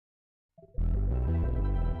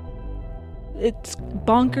It's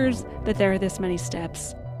bonkers that there are this many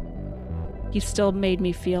steps. He still made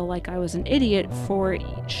me feel like I was an idiot for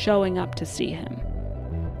showing up to see him.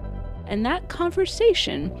 And that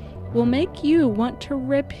conversation will make you want to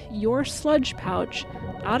rip your sludge pouch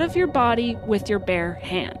out of your body with your bare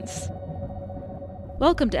hands.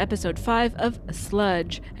 Welcome to episode 5 of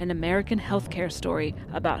Sludge, an American healthcare story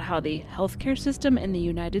about how the healthcare system in the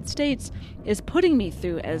United States is putting me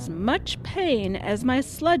through as much pain as my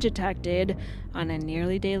sludge attack did on a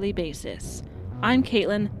nearly daily basis. I'm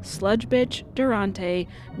Caitlin, Sludge Bitch Durante.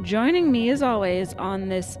 Joining me as always on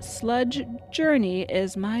this sludge journey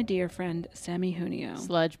is my dear friend Sammy Junio.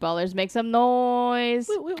 Sludge ballers, make some noise.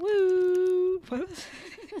 Woo woo woo. What was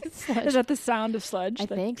Is that the sound of sludge? I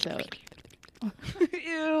think so.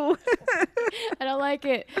 Ew. I don't like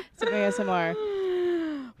it. It's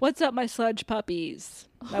ASMR. What's up, my sludge puppies?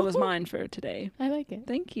 That was mine for today. I like it.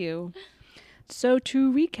 Thank you. So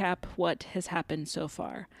to recap what has happened so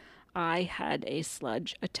far, I had a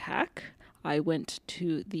sludge attack. I went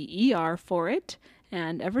to the ER for it,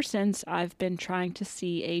 and ever since I've been trying to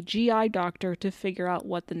see a GI doctor to figure out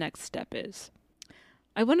what the next step is.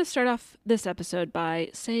 I want to start off this episode by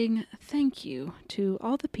saying thank you to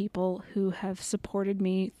all the people who have supported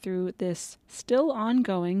me through this still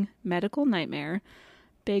ongoing medical nightmare.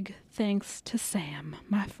 Big thanks to Sam,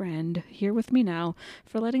 my friend, here with me now,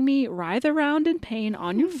 for letting me writhe around in pain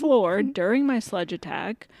on your floor during my sludge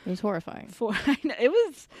attack. It was horrifying. It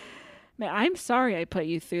was... Man, I'm sorry I put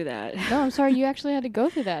you through that. No, I'm sorry you actually had to go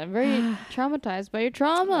through that. I'm very traumatized by your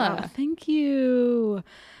trauma. Oh, thank you.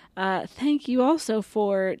 Thank you also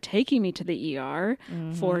for taking me to the ER,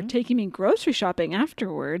 for taking me grocery shopping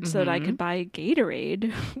afterwards so that I could buy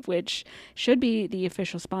Gatorade, which should be the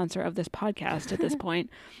official sponsor of this podcast at this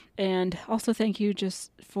point. And also thank you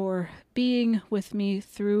just for being with me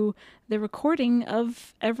through the recording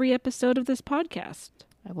of every episode of this podcast.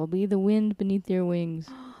 I will be the wind beneath your wings.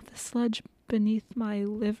 Oh, the sludge beneath my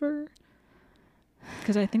liver?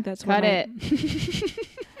 Because I think that's Cut it.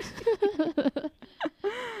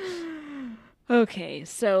 Okay,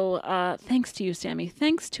 so thanks to you, Sammy.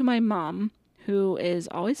 Thanks to my mom, who is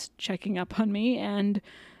always checking up on me, and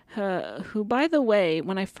who, by the way,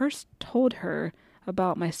 when I first told her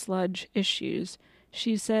about my sludge issues,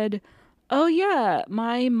 she said, "Oh yeah,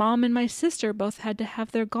 my mom and my sister both had to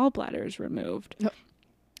have their gallbladders removed." Oh.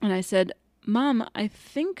 And I said, "Mom, I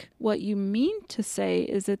think what you mean to say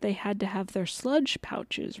is that they had to have their sludge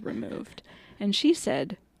pouches removed." And she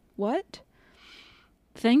said, "What?"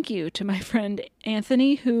 Thank you to my friend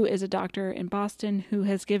Anthony, who is a doctor in Boston, who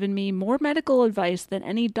has given me more medical advice than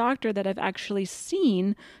any doctor that I've actually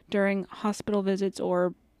seen during hospital visits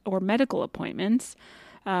or medical appointments.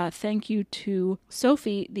 Thank you to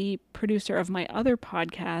Sophie, the producer of my other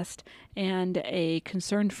podcast, and a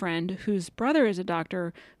concerned friend whose brother is a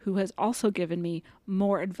doctor who has also given me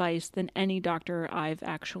more advice than any doctor I've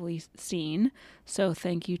actually seen. So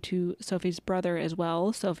thank you to Sophie's brother as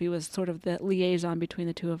well. Sophie was sort of the liaison between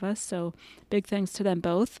the two of us, so big thanks to them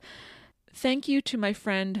both. Thank you to my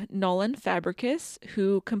friend Nolan Fabricus,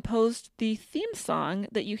 who composed the theme song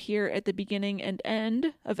that you hear at the beginning and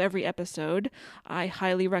end of every episode. I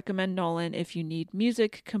highly recommend Nolan if you need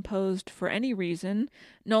music composed for any reason.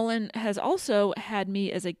 Nolan has also had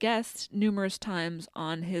me as a guest numerous times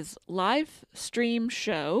on his live stream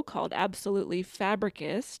show called Absolutely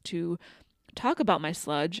Fabricus to talk about my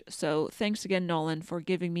sludge. So thanks again, Nolan, for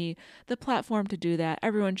giving me the platform to do that.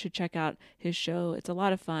 Everyone should check out his show. It's a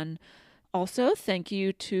lot of fun. Also, thank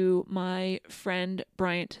you to my friend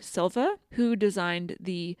Bryant Silva, who designed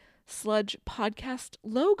the Sludge podcast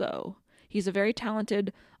logo. He's a very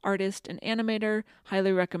talented artist and animator.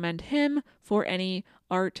 Highly recommend him for any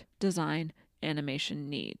art, design, animation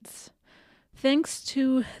needs. Thanks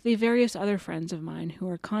to the various other friends of mine who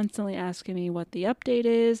are constantly asking me what the update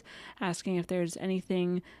is, asking if there's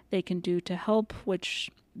anything they can do to help, which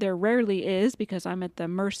there rarely is because I'm at the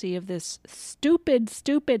mercy of this stupid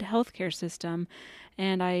healthcare system.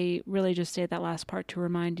 And I really just say that last part to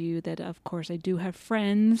remind you that, of course, I do have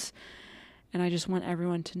friends, and I just want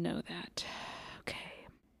everyone to know that. Okay.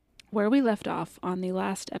 Where we left off on the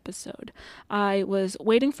last episode, I was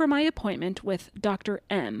waiting for my appointment with Dr.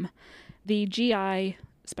 M, the GI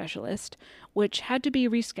specialist, which had to be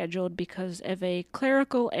rescheduled because of a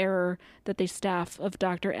clerical error that the staff of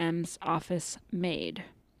Dr. M's office made.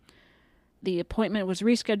 The appointment was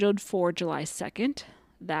rescheduled for July 2nd.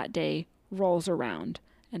 That day rolls around,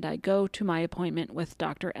 and I go to my appointment with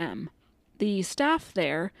Dr. M. The staff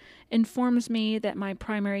there informs me that my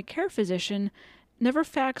primary care physician never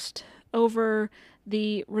faxed over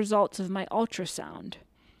the results of my ultrasound.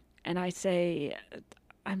 And I say,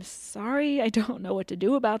 I'm sorry. I don't know what to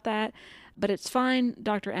do about that, but it's fine.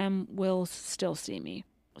 Dr. M will still see me.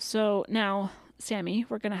 So now, Sammy,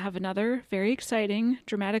 we're going to have another very exciting,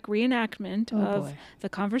 dramatic reenactment of the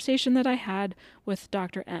conversation that I had with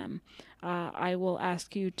Dr. M. I will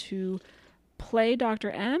ask you to play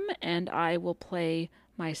Dr. M, and I will play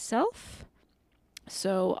myself.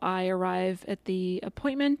 So I arrive at the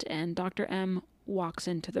appointment, and Dr. M walks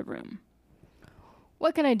into the room.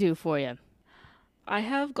 What can I do for you? I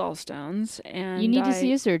have gallstones, and you need to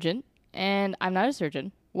see a surgeon, and I'm not a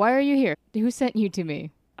surgeon. Why are you here? Who sent you to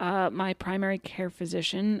me? My primary care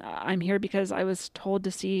physician. I'm here because I was told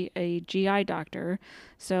to see a GI doctor.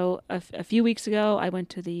 So a few weeks ago, I went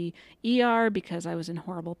to the ER because I was in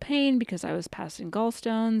horrible pain because I was passing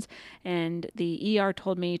gallstones, and the ER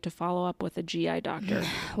told me to follow up with a GI doctor.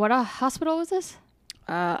 What hospital was this?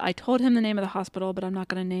 I told him the name of the hospital, but I'm not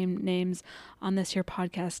going to name names on this here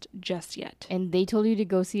podcast just yet. And they told you to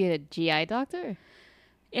go see a GI doctor?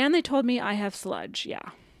 And they told me I have sludge, yeah.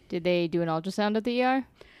 Did they do an ultrasound at the ER?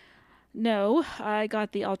 No, I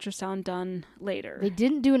got the ultrasound done later. They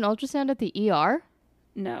didn't do an ultrasound at the ER?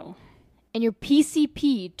 No. And your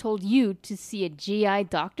PCP told you to see a GI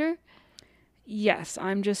doctor? Yes,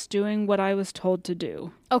 I'm just doing what I was told to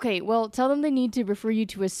do. Okay, well, tell them they need to refer you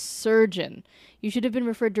to a surgeon. You should have been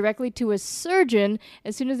referred directly to a surgeon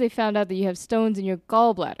as soon as they found out that you have stones in your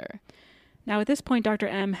gallbladder. Now, at this point, Dr.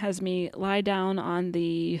 M has me lie down on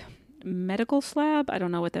the medical slab. I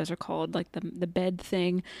don't know what those are called, like the bed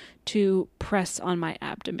thing, to press on my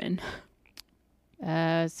abdomen.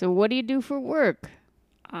 So what do you do for work?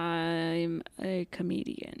 I'm a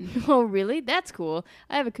comedian. Oh, really? That's cool.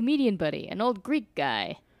 I have a comedian buddy, an old Greek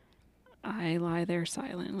guy. I lie there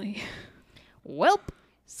silently. Welp.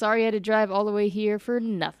 Sorry I had to drive all the way here for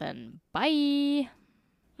nothing. Bye.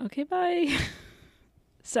 Okay, bye.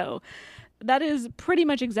 So that is pretty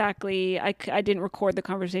much exactly, I didn't record the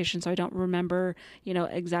conversation, so I don't remember,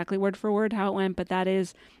 exactly word for word how it went, but that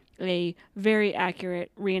is a very accurate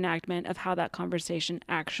reenactment of how that conversation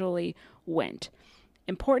actually went.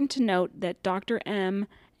 Important to note that Dr. M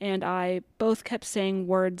and I both kept saying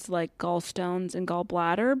words like gallstones and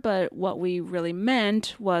gallbladder, but what we really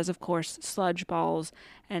meant was, of course, sludge balls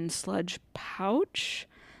and sludge pouch.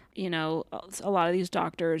 A lot of these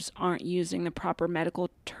doctors aren't using the proper medical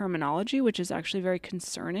terminology, which is actually very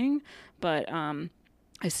concerning, but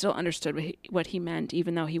I still understood what he meant,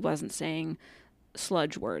 even though he wasn't saying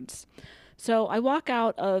sludge words. So I walk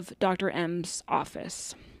out of Dr. M's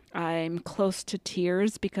office. I'm close to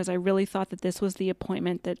tears because I really thought that this was the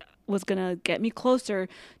appointment that was going to get me closer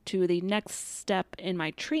to the next step in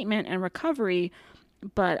my treatment and recovery,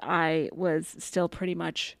 but I was still pretty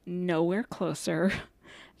much nowhere closer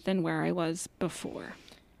than where I was before.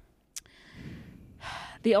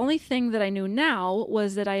 The only thing that I knew now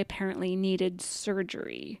was that I apparently needed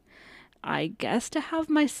surgery. I guess to have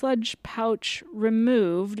my sludge pouch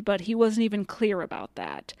removed, but he wasn't even clear about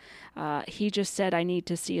that. He just said I need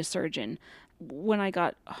to see a surgeon. When I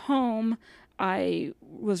got home, I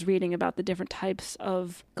was reading about the different types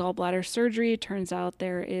of gallbladder surgery. It turns out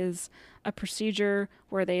there is a procedure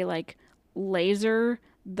where they laser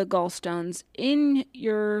the gallstones in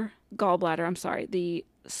your gallbladder, the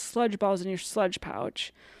sludge balls in your sludge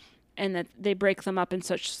pouch, and that they break them up in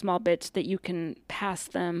such small bits that you can pass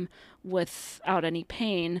them without any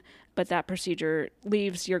pain, but that procedure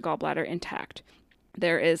leaves your gallbladder intact.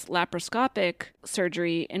 There is laparoscopic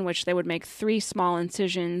surgery in which they would make 3 small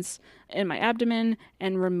incisions in my abdomen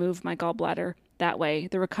and remove my gallbladder that way.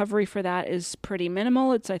 The recovery for that is pretty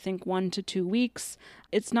minimal. It's, I think, 1 to 2 weeks.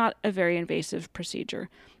 It's not a very invasive procedure.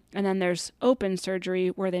 And then there's open surgery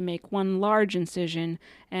where they make 1 large incision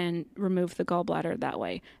and remove the gallbladder that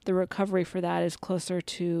way. The recovery for that is closer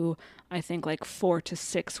to, I think, 4 to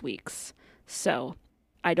 6 weeks. So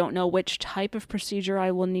I don't know which type of procedure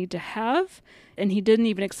I will need to have. And he didn't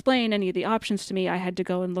even explain any of the options to me. I had to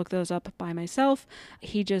go and look those up by myself.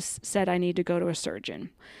 He just said I need to go to a surgeon.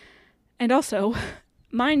 And also,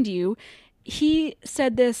 mind you, he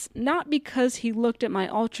said this not because he looked at my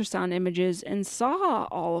ultrasound images and saw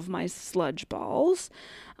all of my sludge balls.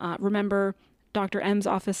 Remember, Dr. M's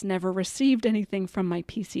office never received anything from my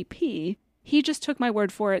PCP. He just took my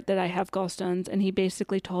word for it that I have gallstones, and he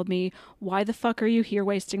basically told me, "Why the fuck are you here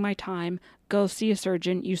wasting my time? Go see a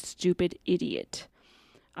surgeon, you stupid idiot."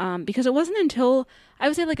 Because it wasn't until, I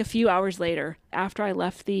would say a few hours later, after I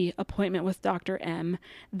left the appointment with Dr. M,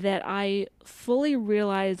 that I fully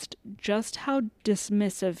realized just how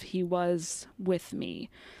dismissive he was with me.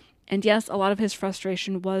 And yes, a lot of his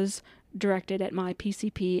frustration was directed at my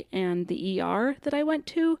PCP and the ER that I went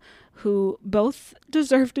to, who both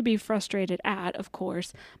deserve to be frustrated at, of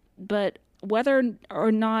course, but whether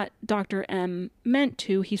or not Dr. M meant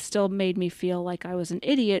to, he still made me feel like I was an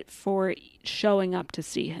idiot for showing up to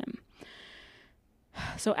see him.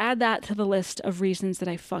 So add that to the list of reasons that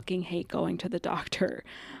I fucking hate going to the doctor.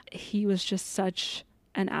 He was just such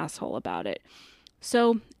an asshole about it.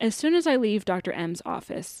 So as soon as I leave Dr. M's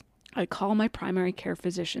office, I call my primary care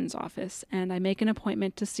physician's office and I make an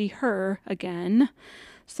appointment to see her again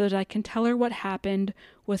so that I can tell her what happened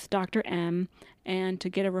with Dr. M and to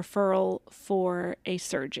get a referral for a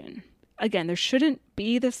surgeon. Again, there shouldn't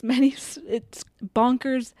be this many, it's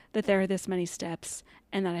bonkers that there are this many steps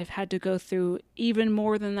and that I've had to go through even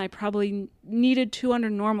more than I probably needed to under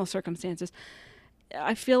normal circumstances.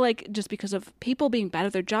 I feel like just because of people being bad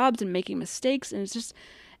at their jobs and making mistakes, and it's just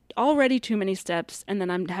already too many steps, and then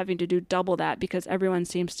I'm having to do double that because everyone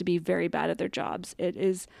seems to be very bad at their jobs.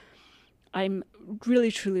 I'm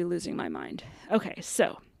really truly losing my mind. Okay,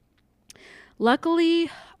 so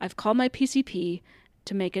luckily I've called my PCP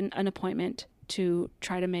to make an appointment to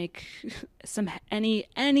try to make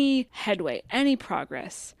any headway, any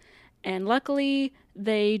progress. And luckily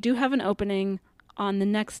they do have an opening on the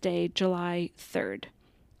next day, July 3rd.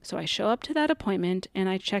 So I show up to that appointment and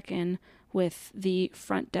I check in with the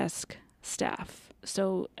front desk staff.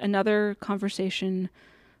 So another conversation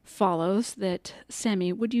follows that,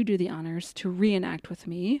 Sammy, would you do the honors to reenact with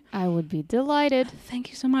me? I would be delighted. Thank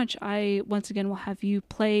you so much. I, once again, will have you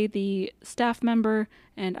play the staff member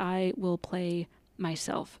and I will play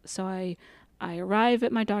myself. So I arrive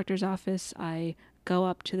at my doctor's office. I go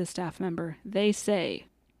up to the staff member. They say,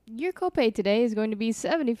 your copay today is going to be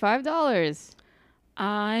 $75.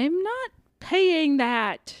 I'm not paying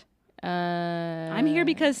that. I'm here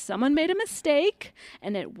because someone made a mistake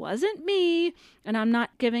and it wasn't me, and I'm not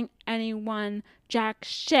giving anyone jack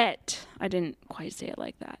shit. I didn't quite say it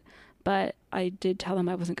like that, but I did tell them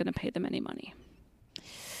I wasn't going to pay them any money.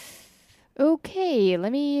 Okay,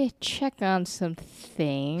 let me check on some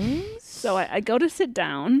things. So I go to sit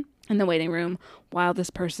down in the waiting room while this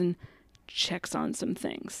person checks on some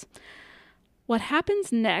things. What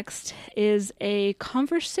happens next is a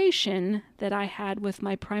conversation that I had with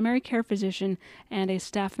my primary care physician and a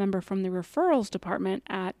staff member from the referrals department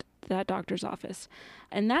at that doctor's office.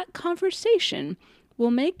 And that conversation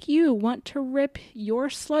will make you want to rip your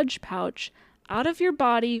sludge pouch out of your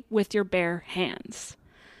body with your bare hands.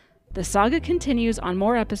 The saga continues on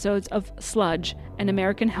more episodes of Sludge, an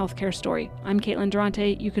American healthcare story. I'm Caitlin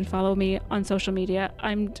Durante. You can follow me on social media.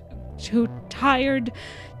 I'm too tired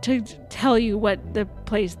to tell you what the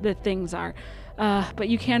things are. But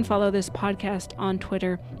you can follow this podcast on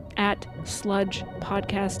Twitter at Sludge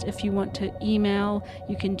Podcast. If you want to email,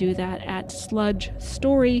 you can do that at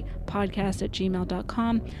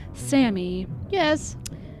sludgestorypodcast@gmail.com. Sammy. Yes.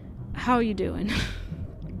 How are you doing?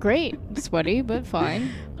 Great. Sweaty, but fine.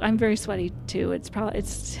 I'm very sweaty too. It's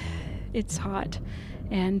hot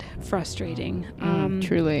and frustrating.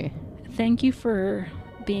 Truly. Thank you for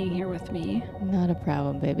being here with me. Not a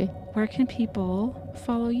problem, baby. Where can people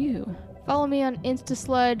follow you? Follow me on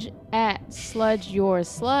InstaSludge at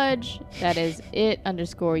SludgeYourSludge. That is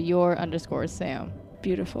it_your_Sam.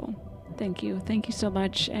 Beautiful. Thank you. Thank you so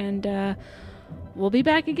much. And we'll be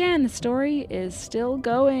back again. The story is still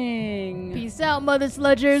going. Peace out, Mother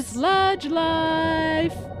Sludgers. Sludge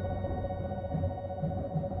life.